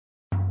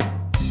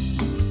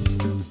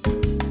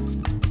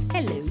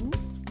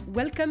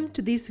welcome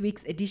to this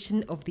week's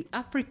edition of the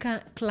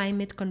Africa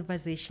Climate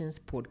Conversations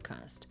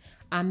podcast.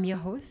 I'm your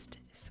host,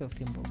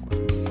 Sophie Mbogwa.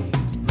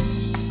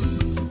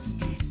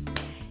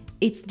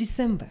 It's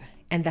December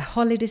and the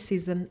holiday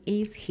season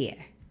is here.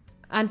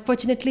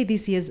 Unfortunately,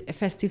 this year's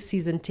festive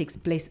season takes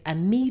place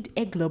amid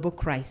a global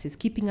crisis,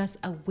 keeping us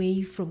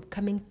away from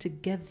coming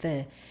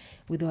together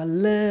with our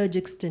large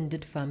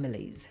extended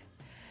families.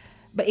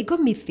 But it got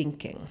me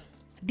thinking,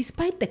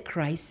 despite the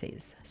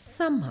crisis,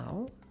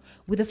 somehow,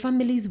 with the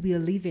families we are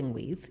living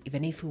with,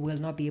 even if we will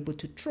not be able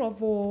to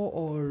travel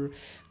or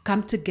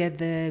come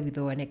together with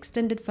our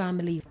extended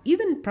family,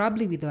 even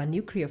probably with our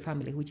nuclear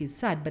family, which is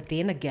sad, but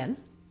then again,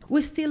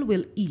 we still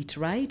will eat,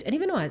 right? And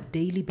even on a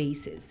daily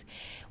basis,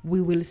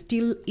 we will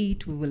still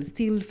eat, we will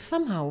still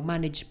somehow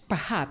manage,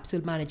 perhaps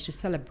we'll manage to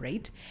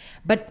celebrate,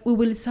 but we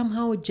will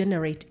somehow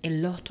generate a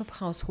lot of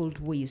household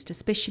waste,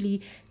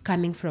 especially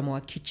coming from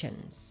our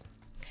kitchens.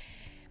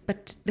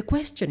 But the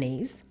question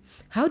is,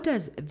 how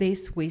does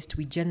this waste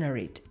we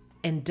generate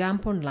and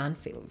dump on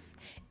landfills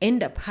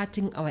end up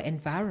hurting our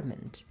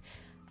environment,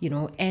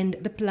 and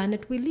the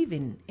planet we live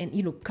in,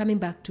 and, coming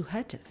back to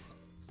hurt us?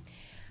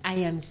 I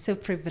am so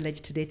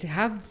privileged today to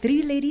have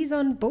three ladies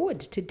on board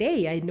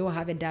today. I know I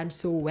haven't done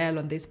so well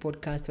on this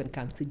podcast when it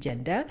comes to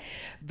gender,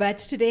 but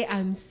today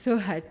I'm so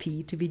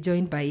happy to be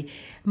joined by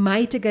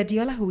Maite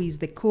Guardiola, who is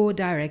the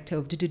co-director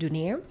of Dudu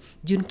Dunia,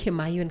 June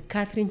Kemayo and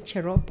Catherine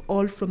Cherop,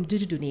 all from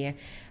Dudu Dunia,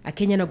 a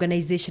Kenyan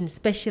organization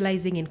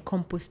specializing in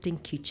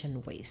composting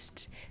kitchen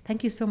waste.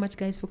 Thank you so much,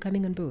 guys, for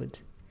coming on board.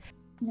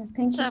 Yeah,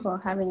 thank you for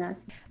having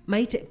us.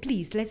 Maite,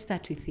 please, let's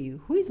start with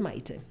you. Who is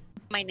Maite?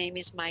 My name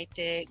is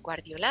Maite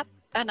Guardiola,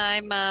 and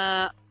I'm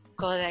a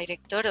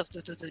co-director of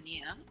Dudu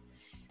Dunia,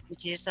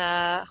 which is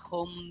a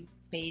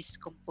home-based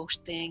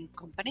composting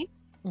company.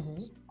 Mm-hmm.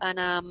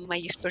 And my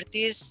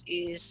expertise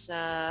is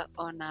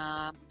on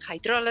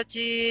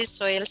hydrology,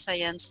 soil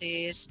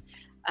sciences,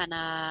 and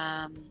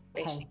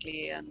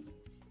basically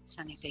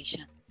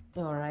sanitation.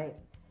 All right.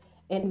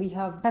 And we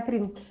have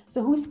Catherine.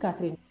 So who is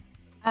Catherine?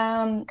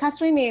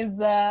 Catherine is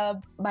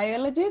a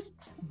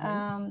biologist.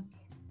 Mm-hmm.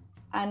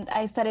 And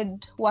I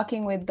started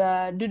working with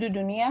Dudu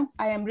Dunia.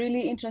 I am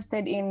really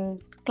interested in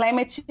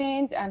climate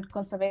change and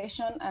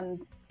conservation,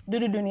 and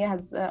Dudu Dunia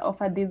has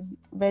offered this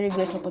very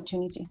great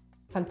opportunity.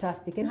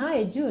 Fantastic. And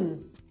hi,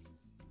 June.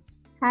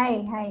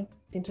 Hi.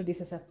 Introduce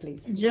yourself,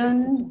 please.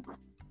 June.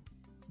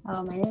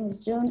 My name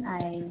is June.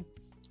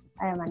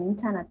 I am an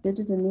intern at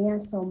Dudu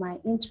Dunia. So my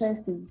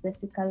interest is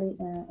basically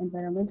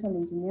environmental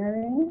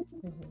engineering,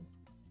 mm-hmm.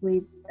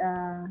 with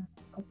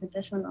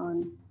concentration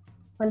on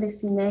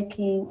policy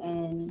making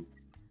and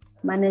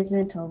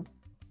management of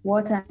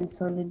water and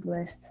solid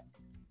waste.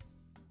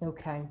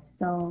 Okay.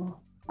 So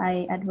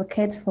I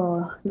advocate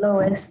for low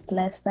waste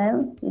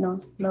lifestyle,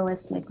 low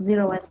waste, like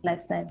zero waste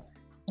lifestyle.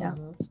 Yeah.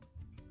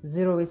 Mm-hmm.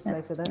 Zero waste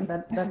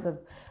lifestyle.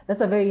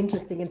 That's a very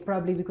interesting, and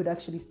probably we could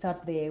actually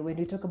start there. When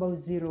we talk about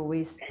zero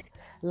waste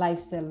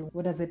lifestyle,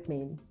 what does it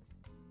mean?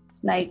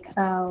 Like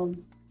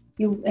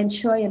you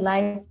ensure you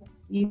live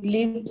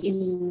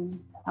in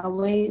a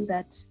way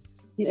that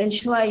you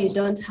ensure you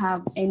don't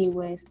have any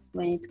waste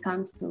when it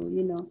comes to,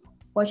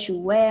 what you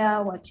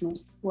wear, what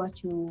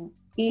you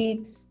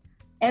eat,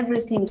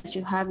 everything that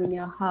you have in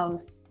your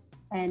house,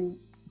 and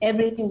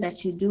everything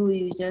that you do,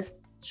 you just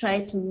try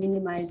to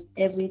minimize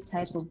every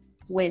type of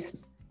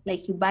waste.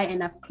 Like you buy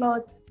enough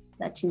clothes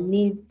that you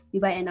need,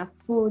 you buy enough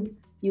food,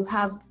 you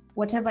have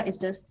whatever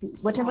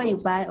you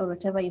buy or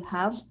whatever you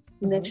have,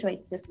 you make sure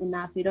it's just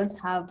enough. You don't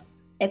have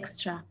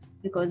extra,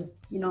 because,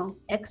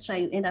 extra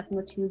you end up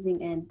not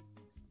using, and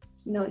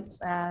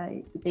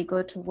they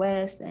go to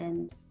waste.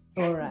 And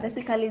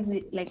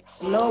basically like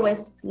low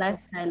waste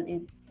lifestyle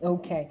is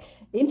okay.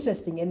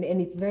 Interesting. And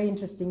it's very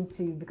interesting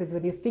too, because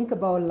when you think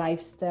about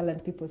lifestyle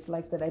and people's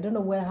lifestyle, I don't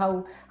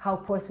know how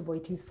possible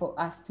it is for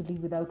us to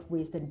live without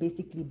waste and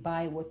basically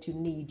buy what you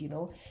need,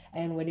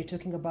 and when you're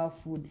talking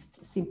about food,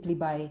 simply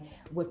buy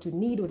what you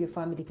need, what your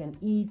family can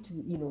eat,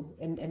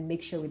 and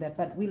make sure with that.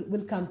 But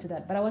we'll come to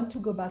that. But I want to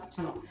go back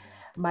to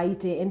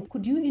Maite, and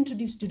could you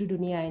introduce Dudu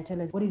Dunia and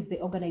tell us what is the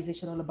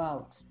organization all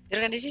about? The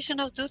organization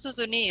of Dudu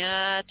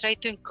Dunia try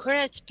to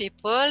encourage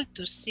people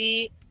to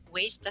see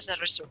waste as a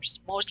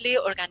resource, mostly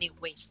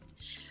organic waste,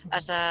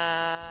 as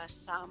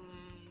some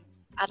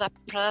other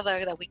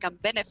product that we can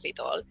benefit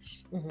all.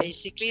 Mm-hmm.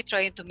 Basically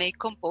trying to make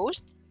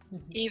compost,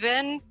 mm-hmm.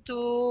 even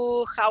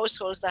to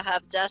households that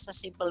have just a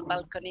simple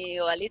balcony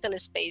or a little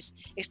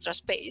extra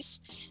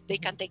space, they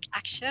can take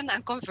action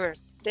and convert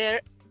their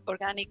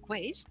organic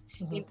waste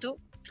mm-hmm. into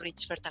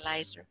rich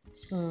fertilizer.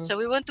 Mm. So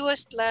we want to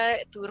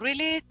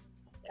really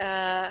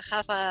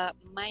have a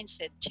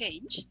mindset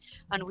change,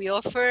 and we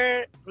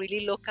offer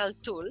really local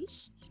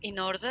tools in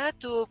order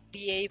to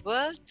be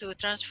able to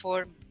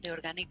transform the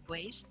organic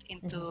waste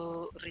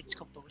into rich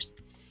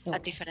compost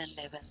at different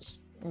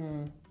levels.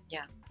 Mm.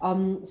 Yeah.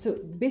 So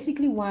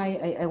basically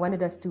why I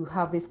wanted us to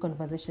have this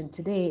conversation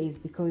today is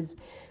because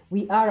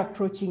we are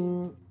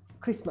approaching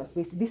Christmas.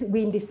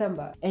 We're in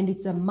December, and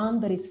it's a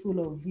month that is full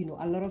of,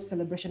 a lot of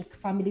celebration,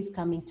 families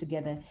coming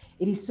together.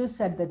 It is so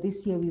sad that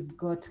this year we've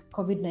got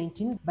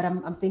COVID-19, but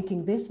I'm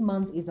thinking this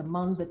month is a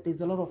month that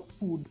there's a lot of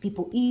food,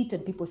 people eat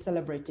and people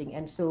celebrating.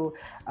 And so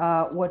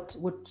what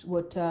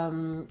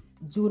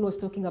June was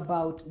talking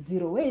about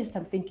zero waste,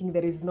 I'm thinking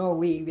there is no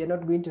way we're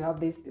not going to have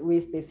this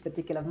waste this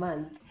particular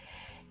month.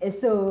 And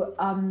so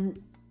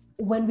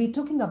when we're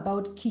talking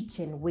about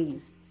kitchen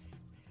waste,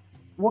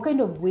 what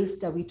kind of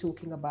waste are we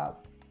talking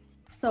about?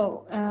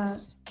 So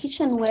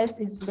kitchen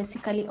waste is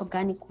basically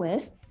organic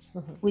waste,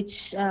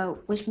 which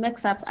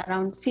makes up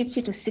around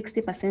 50 to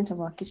 60% of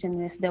our kitchen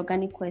waste, the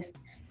organic waste.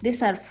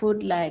 These are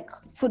food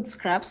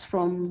scraps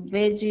from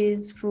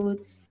veggies,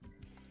 fruits,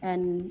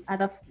 and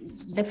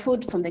the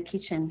food from the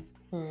kitchen.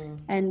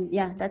 And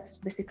yeah, that's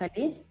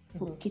basically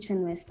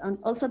kitchen waste. And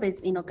also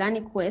there's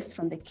inorganic waste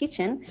from the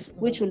kitchen,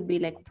 which will be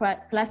like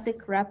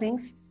plastic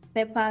wrappings,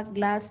 paper,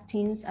 glass,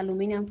 tins,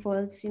 aluminum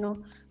foils.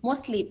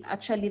 Mostly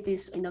actually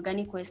this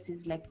inorganic waste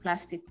is like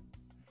plastic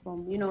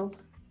from,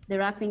 the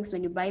wrappings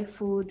when you buy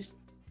food.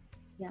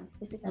 Yeah,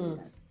 basically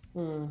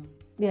that.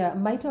 Yeah,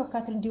 Maite or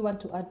Catherine, do you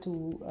want to add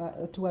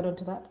on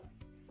to that?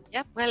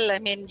 Yeah, well, I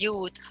mean, you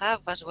would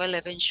have as well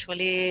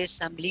eventually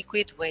some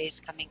liquid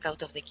waste coming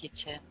out of the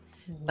kitchen.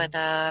 But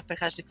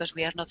perhaps because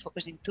we are not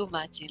focusing too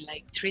much in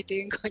like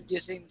treating or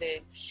using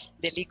the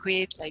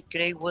liquid, like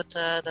grey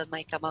water that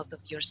might come out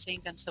of your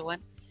sink and so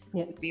on.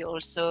 Yeah. We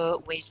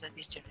also waste that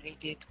is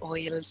generated,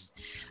 oils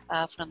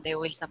from the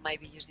oils that might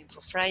be using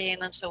for frying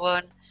and so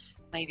on,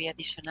 maybe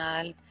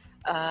additional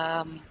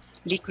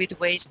liquid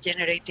waste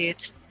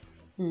generated.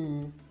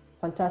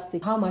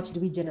 Fantastic. How much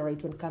do we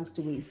generate when it comes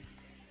to waste?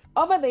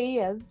 Over the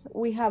years,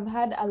 we have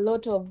had a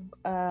lot of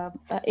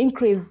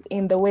increase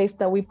in the waste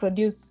that we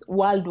produce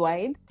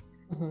worldwide.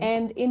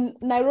 And in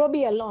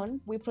Nairobi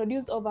alone, we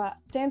produce over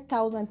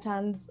 10,000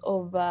 tons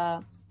of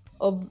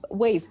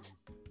waste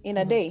in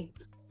a day.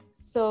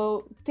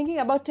 So thinking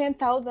about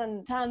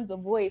 10,000 tons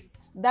of waste,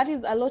 that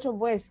is a lot of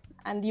waste.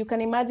 And you can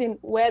imagine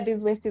where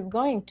this waste is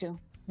going to.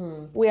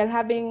 We are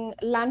having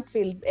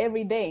landfills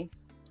every day.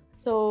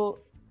 So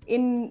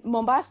in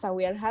Mombasa,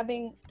 we are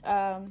having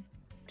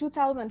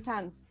 2,000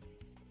 tons.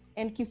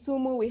 In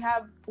Kisumu, we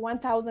have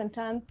 1,000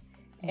 tons.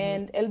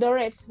 And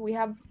Eldoret, we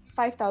have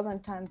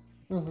 5,000 tons.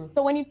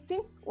 So when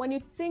you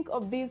think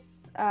of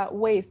this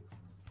waste,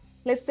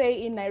 let's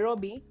say in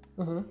Nairobi,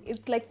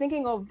 it's like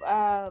thinking of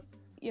a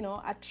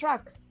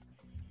truck,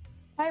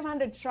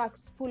 500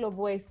 trucks full of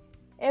waste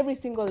every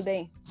single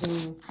day.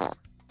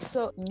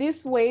 So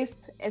this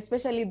waste,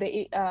 especially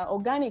the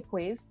organic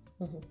waste,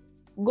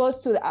 goes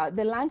to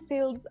the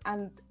landfills,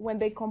 and when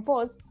they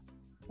compost,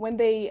 when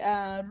they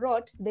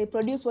rot, they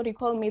produce what we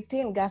call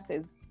methane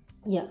gases,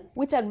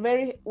 which are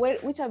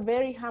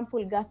very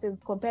harmful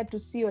gases compared to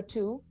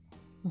CO2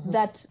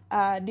 that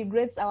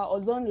degrades our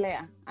ozone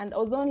layer. And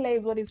ozone layer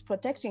is what is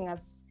protecting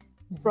us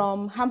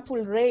from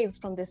harmful rays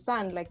from the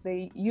sun, like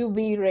the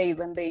UV rays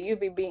and the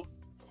UVB.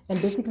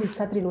 And basically,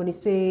 Catherine, when you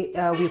say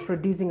we're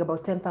producing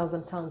about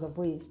 10,000 tons of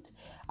waste,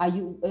 are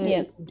you?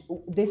 Yes.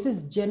 This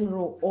is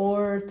general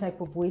or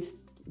type of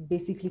waste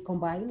basically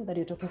combined, that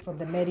you're talking from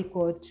the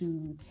medical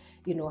to,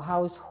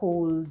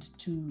 household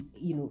to,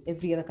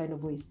 every other kind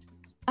of waste?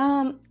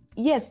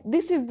 Yes,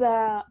 this is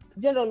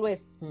general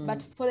waste.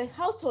 But for the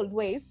household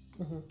waste,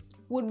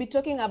 we'll be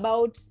talking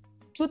about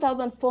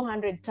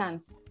 2,400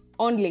 tons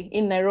only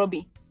in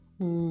Nairobi.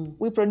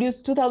 We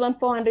produce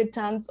 2,400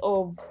 tons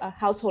of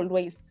household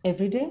waste.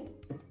 Every day?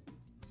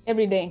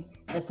 Every day.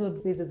 And so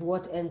this is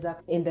what ends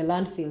up in the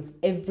landfills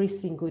every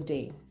single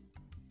day?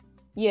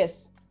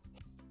 Yes.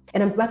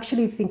 And I'm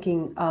actually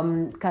thinking,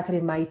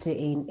 Catherine, Maite,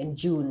 in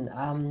June,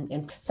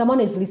 and someone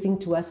is listening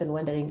to us and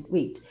wondering,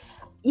 wait,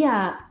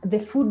 the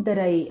food that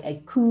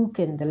I cook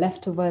and the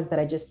leftovers that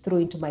I just throw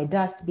into my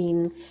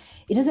dustbin,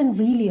 it doesn't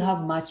really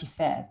have much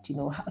effect.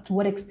 To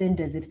what extent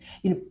does it,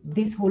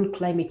 this whole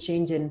climate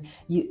change, and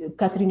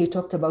Catherine, you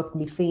talked about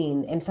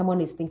methane, and someone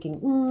is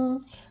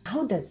thinking,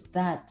 how does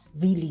that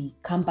really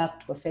come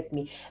back to affect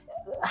me?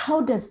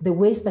 How does the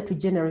waste that we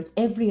generate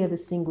every other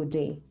single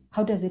day,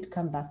 how does it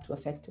come back to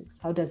affect us?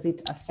 How does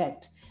it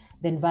affect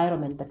the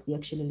environment that we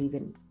actually live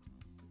in?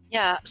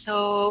 Yeah,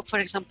 so for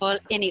example,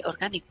 any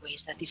organic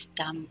waste that is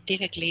dumped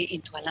directly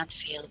into a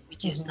landfill,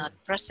 which is not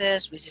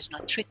processed, which is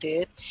not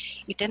treated,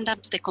 it ends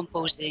up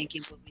decomposing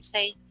in what we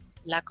say,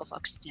 lack of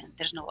oxygen.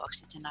 There's no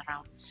oxygen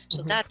around.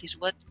 So that is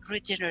what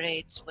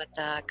regenerates what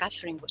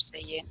Catherine was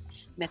saying,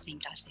 methane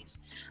gases.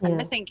 And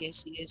methane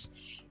gases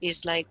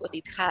is like what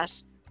it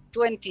has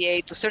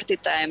 28 to 30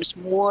 times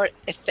more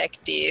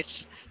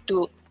effective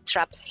to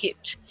trap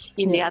heat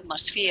in the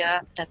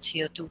atmosphere than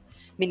CO2.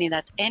 Meaning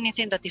that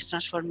anything that is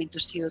transformed into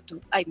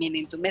CO2,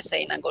 into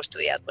methane and goes to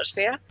the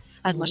atmosphere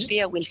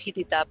will heat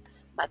it up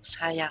much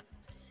higher.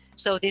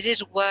 So this is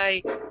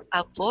why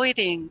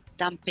avoiding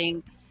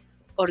dumping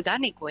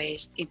organic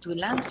waste into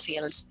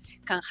landfills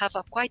can have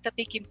quite a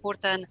big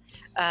important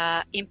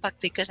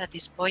impact, because at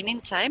this point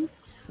in time,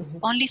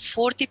 only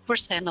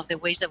 40% of the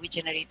waste that we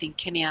generate in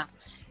Kenya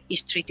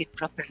is treated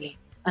properly.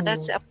 And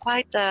that's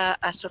quite a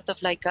sort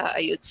of like,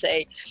 I would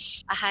say,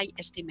 a high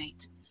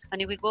estimate.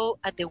 And if we go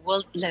at the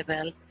world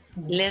level,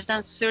 less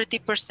than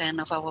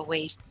 30% of our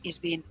waste is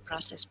being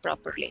processed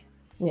properly.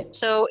 Yeah.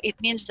 So it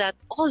means that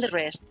all the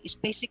rest is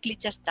basically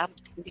just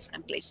dumped in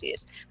different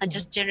places and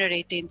just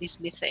generating this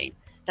methane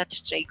that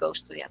straight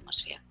goes to the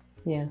atmosphere.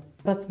 Yeah,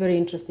 that's very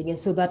interesting. And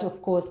so that,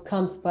 of course,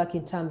 comes back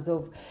in terms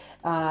of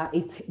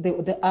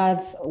the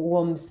earth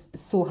warms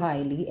so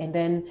highly. And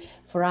then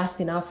for us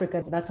in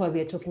Africa, that's why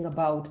we are talking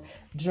about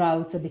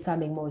droughts are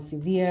becoming more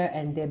severe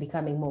and they're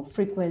becoming more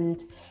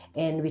frequent.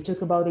 And we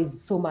talk about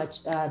there's so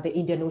much, the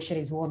Indian Ocean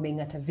is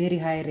warming at a very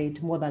high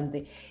rate, more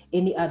than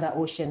any other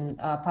ocean,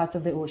 parts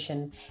of the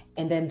ocean.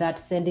 And then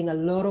that's sending a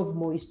lot of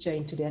moisture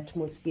into the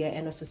atmosphere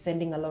and also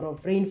sending a lot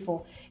of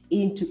rainfall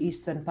into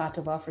eastern part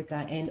of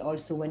Africa. And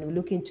also when we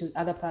look into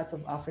other parts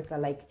of Africa,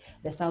 like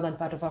the southern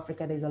part of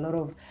Africa, there's a lot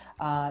of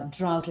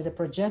drought, and the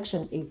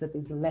projection is that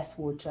there's less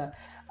water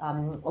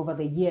over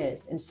the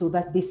years. And so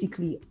that's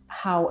basically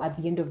how,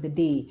 at the end of the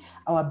day,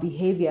 our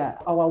behavior,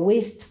 our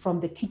waste from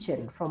the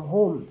kitchen, from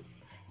home,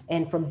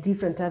 and from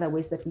different other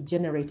waste that we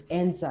generate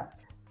ends up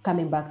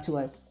coming back to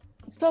us.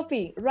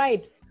 Sophie,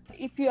 right.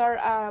 If you are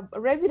a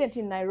resident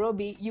in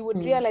Nairobi, you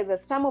would realize that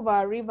some of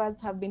our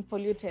rivers have been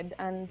polluted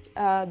and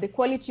the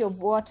quality of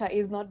water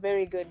is not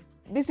very good.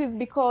 This is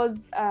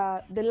because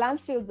the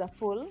landfills are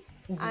full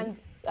and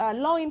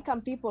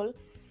low-income people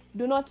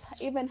do not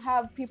even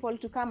have people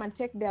to come and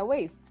take their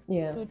waste,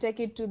 to take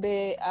it to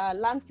the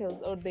landfills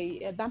or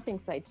the dumping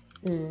sites.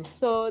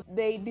 So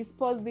they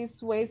dispose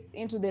this waste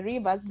into the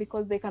rivers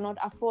because they cannot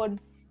afford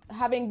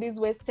having this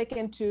waste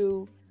taken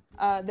to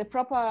the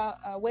proper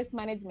waste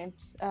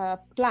management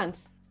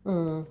plant.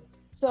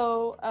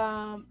 So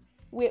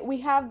we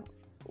have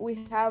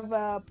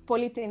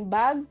polythene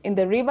bags in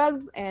the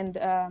rivers and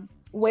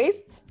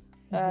waste,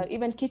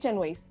 even kitchen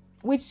waste,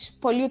 which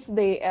pollutes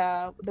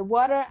the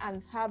water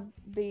and have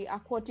the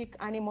aquatic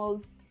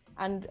animals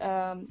and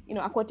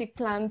aquatic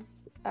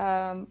plants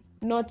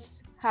not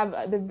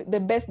have the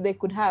best they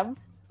could have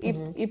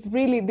if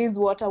really this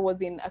water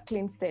was in a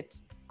clean state.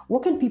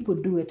 What can people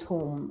do at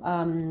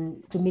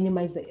home to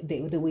minimize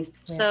the waste?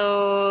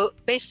 So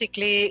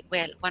basically,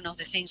 well, one of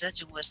the things that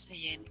you were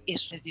saying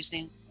is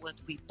reducing what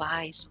we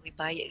buy. So we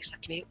buy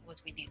exactly what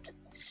we need.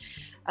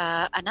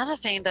 Another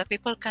thing that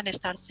people can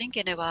start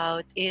thinking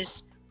about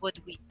is what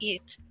we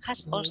eat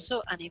has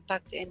also an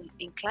impact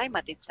in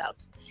climate itself.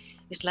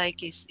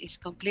 It's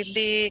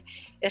completely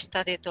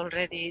studied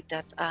already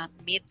that a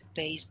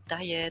meat-based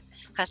diet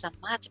has a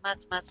much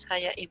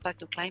higher impact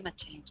to climate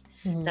change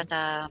than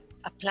a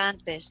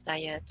plant-based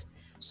diet.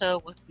 So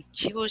what we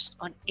choose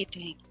on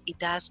eating, it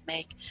does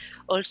make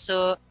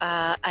also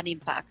an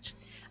impact.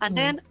 And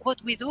then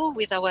what we do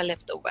with our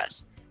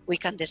leftovers. We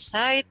can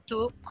decide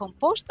to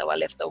compost our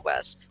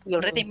leftovers. We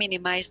already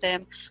minimize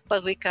them,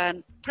 but we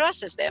can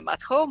process them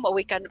at home, or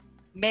we can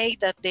make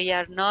that they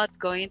are not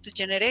going to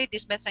generate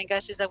these methane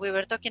gases that we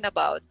were talking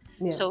about.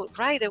 So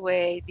right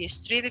away, these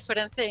three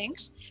different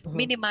things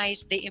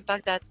minimize the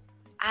impact that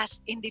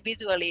us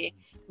individually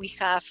we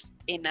have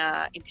in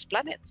this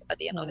planet at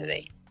the end of the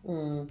day.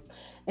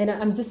 And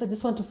I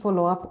just want to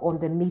follow up on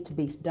the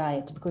meat-based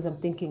diet, because I'm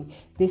thinking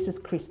this is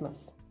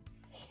Christmas.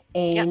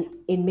 And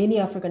in many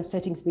African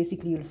settings,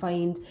 basically, you'll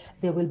find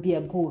there will be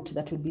a goat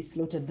that will be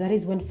slaughtered. That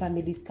is when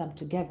families come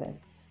together.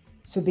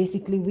 So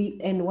basically,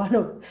 one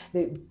of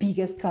the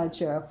biggest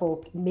culture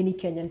for many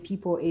Kenyan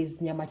people is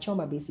nyama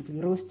choma,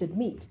 basically roasted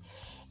meat.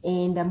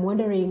 And I'm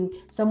wondering,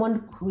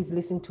 someone who is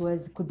listening to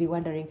us could be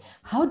wondering,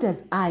 how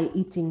does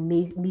eating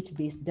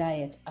meat-based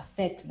diet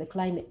affect the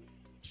climate?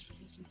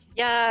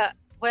 Yeah.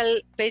 Well,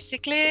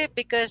 basically,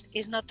 because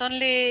it's not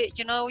only,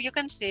 you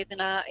can see it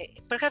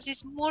perhaps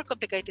it's more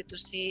complicated to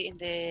see in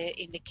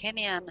the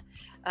Kenyan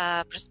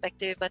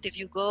perspective, but if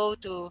you go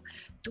to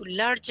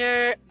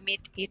larger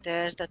meat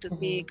eaters, that would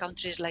be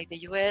countries like the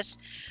US,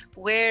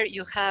 where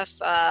you have,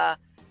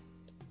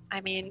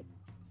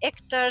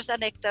 hectares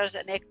and hectares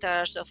and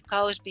hectares of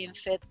cows being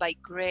fed by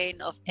grain,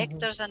 of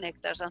hectares and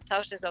hectares and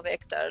thousands of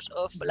hectares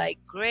of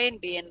grain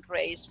being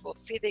raised for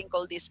feeding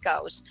all these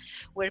cows,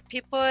 where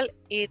people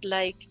eat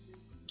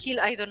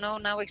I don't know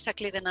now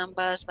exactly the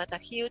numbers, but a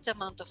huge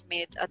amount of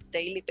meat at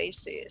daily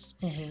basis.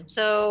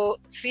 So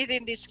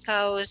feeding these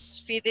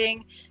cows,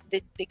 feeding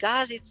the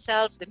gas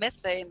itself, the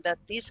methane that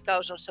these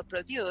cows also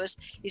produce,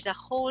 is a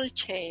whole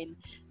chain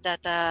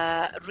that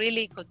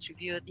really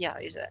contribute.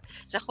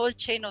 It's a whole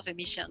chain of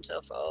emissions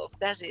of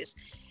gases.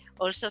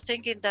 Also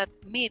thinking that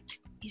meat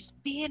is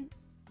being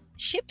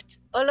shipped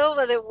all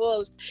over the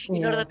world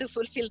in order to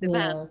fulfill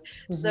demand.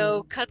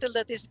 So cattle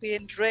that is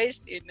being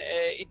raised in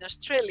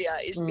Australia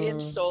is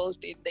being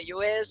sold in the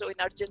US or in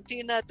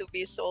Argentina to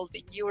be sold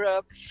in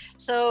Europe.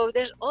 So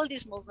there's all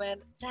this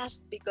movement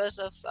just because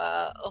of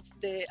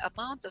the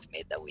amount of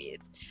meat that we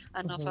eat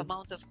and of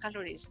amount of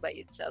calories by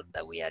itself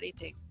that we are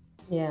eating.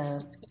 Yeah.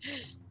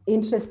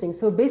 Interesting.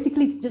 So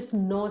basically, it's just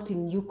not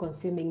in you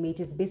consuming meat.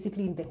 It's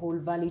basically in the whole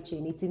value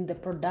chain. It's in the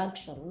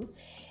production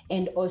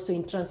and also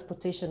in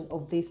transportation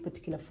of these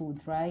particular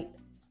foods, right?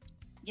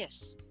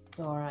 Yes.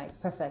 All right,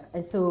 perfect.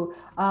 And so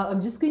I'm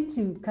just going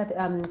to,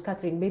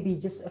 Catherine, maybe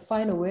just a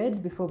final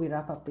word before we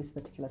wrap up this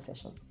particular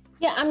session.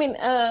 Yeah, I mean,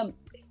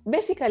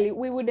 basically,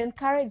 we would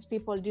encourage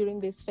people during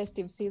this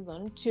festive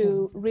season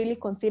to really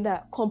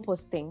consider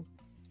composting.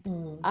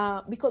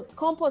 Because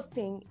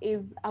composting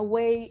is a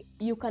way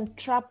you can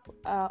trap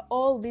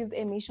all these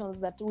emissions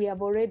that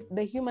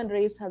the human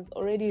race has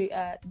already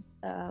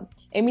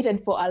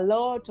emitted for a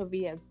lot of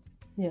years.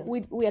 Yeah.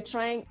 We are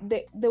trying,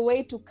 the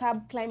way to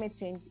curb climate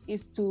change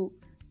is to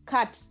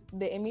cut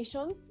the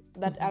emissions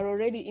that are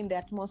already in the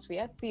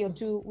atmosphere.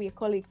 CO2, we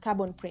call it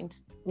carbon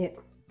print. Yeah.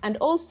 And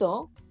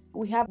also,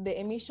 we have the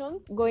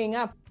emissions going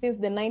up since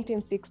the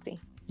 1960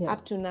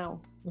 up to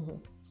now.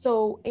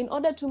 So in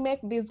order to make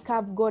this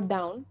curve go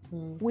down,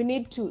 we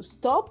need to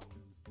stop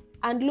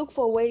and look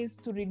for ways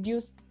to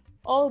reduce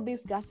all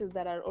these gases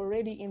that are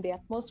already in the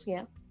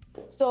atmosphere.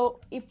 So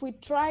if we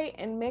try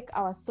and make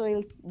our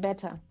soils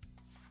better,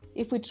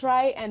 if we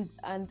try and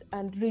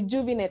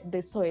rejuvenate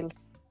the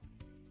soils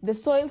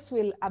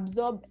will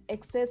absorb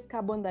excess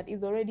carbon that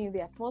is already in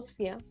the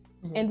atmosphere,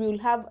 and we will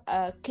have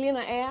a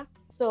cleaner air.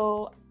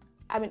 So,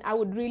 I mean, I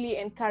would really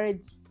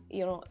encourage,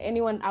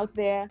 anyone out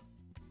there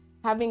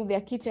having their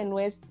kitchen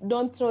waste,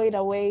 don't throw it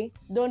away.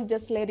 Don't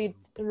just let it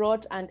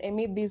rot and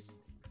emit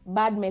these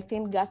bad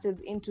methane gases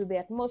into the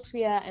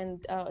atmosphere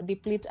and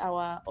deplete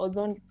our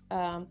ozone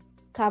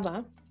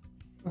cover.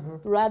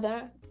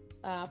 Rather,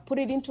 put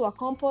it into a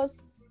compost.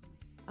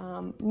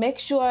 Make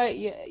sure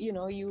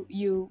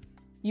you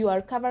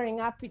are covering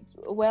up it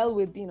well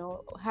with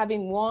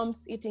having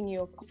worms, eating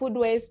your food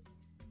waste,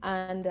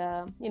 and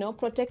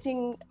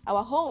protecting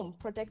our home,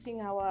 protecting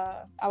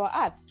our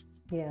earth.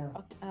 Yeah.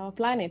 Our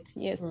planet,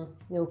 yes.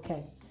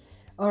 Okay.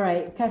 All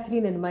right,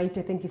 Catherine and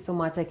Maite, thank you so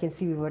much. I can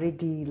see we've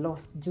already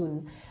lost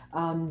June,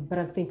 but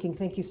I'm thinking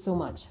thank you so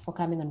much for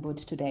coming on board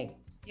today.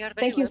 You're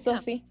very Thank you, welcome.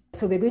 Sophie.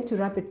 So we're going to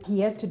wrap it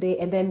here today,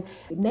 and then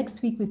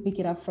next week we pick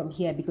it up from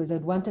here, because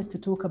I'd want us to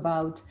talk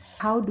about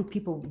how do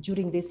people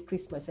during this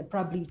Christmas, and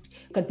probably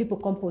can people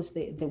compost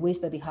the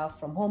waste that they have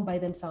from home by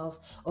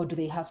themselves, or do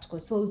they have to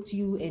consult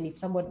you? And if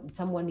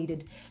someone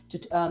needed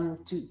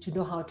to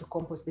know how to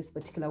compost this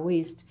particular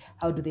waste,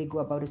 how do they go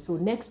about it? So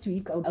next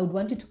week I would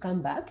want you to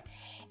come back,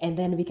 and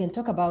then we can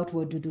talk about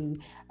what Dudu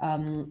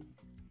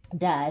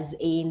does,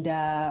 and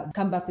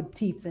come back with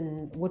tips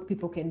and what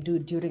people can do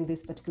during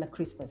this particular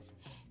Christmas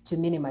to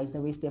minimize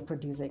the waste they're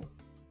producing.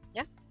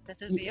 Yeah,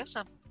 that would be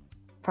awesome.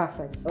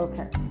 Perfect.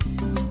 Okay.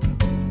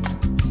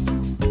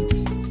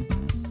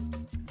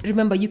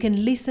 Remember, you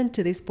can listen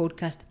to this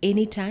podcast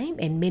anytime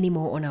and many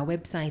more on our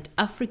website,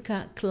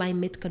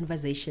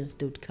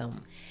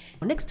 africaclimateconversations.com.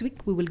 Next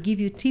week, we will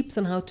give you tips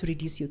on how to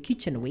reduce your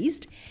kitchen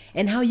waste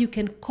and how you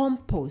can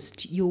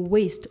compost your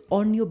waste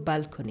on your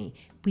balcony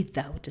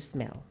without a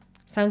smell.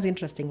 Sounds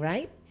interesting,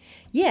 right?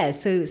 Yeah,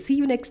 so see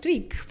you next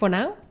week. For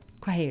now,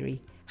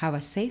 kwaheri. Have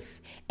a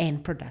safe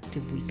and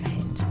productive week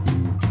ahead.